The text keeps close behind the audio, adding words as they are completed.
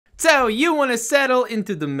So you want to settle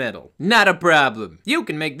into the middle. Not a problem. You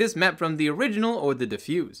can make this map from the original or the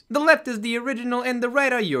diffuse. The left is the original and the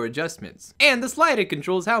right are your adjustments. And the slider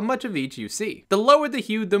controls how much of each you see. The lower the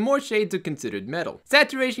hue, the more shades are considered metal.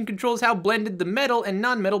 Saturation controls how blended the metal and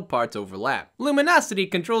non-metal parts overlap. Luminosity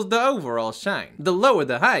controls the overall shine. The lower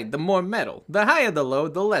the high, the more metal. The higher the low,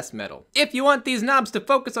 the less metal. If you want these knobs to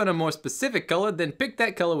focus on a more specific color, then pick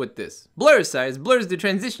that color with this. Blur size blurs the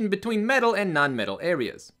transition between metal and non-metal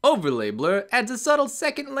areas. Overlay blur adds a subtle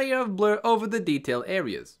second layer of blur over the detail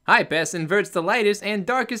areas. High pass inverts the lightest and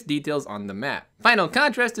darkest details on the map. Final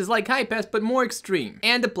contrast is like high pass but more extreme,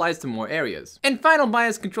 and applies to more areas. And final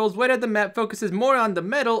bias controls whether the map focuses more on the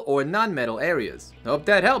metal or non-metal areas. Hope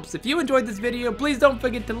that helps. If you enjoyed this video, please don't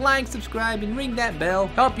forget to like, subscribe, and ring that bell.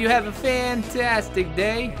 Hope you have a fantastic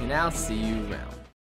day, and I'll see you around.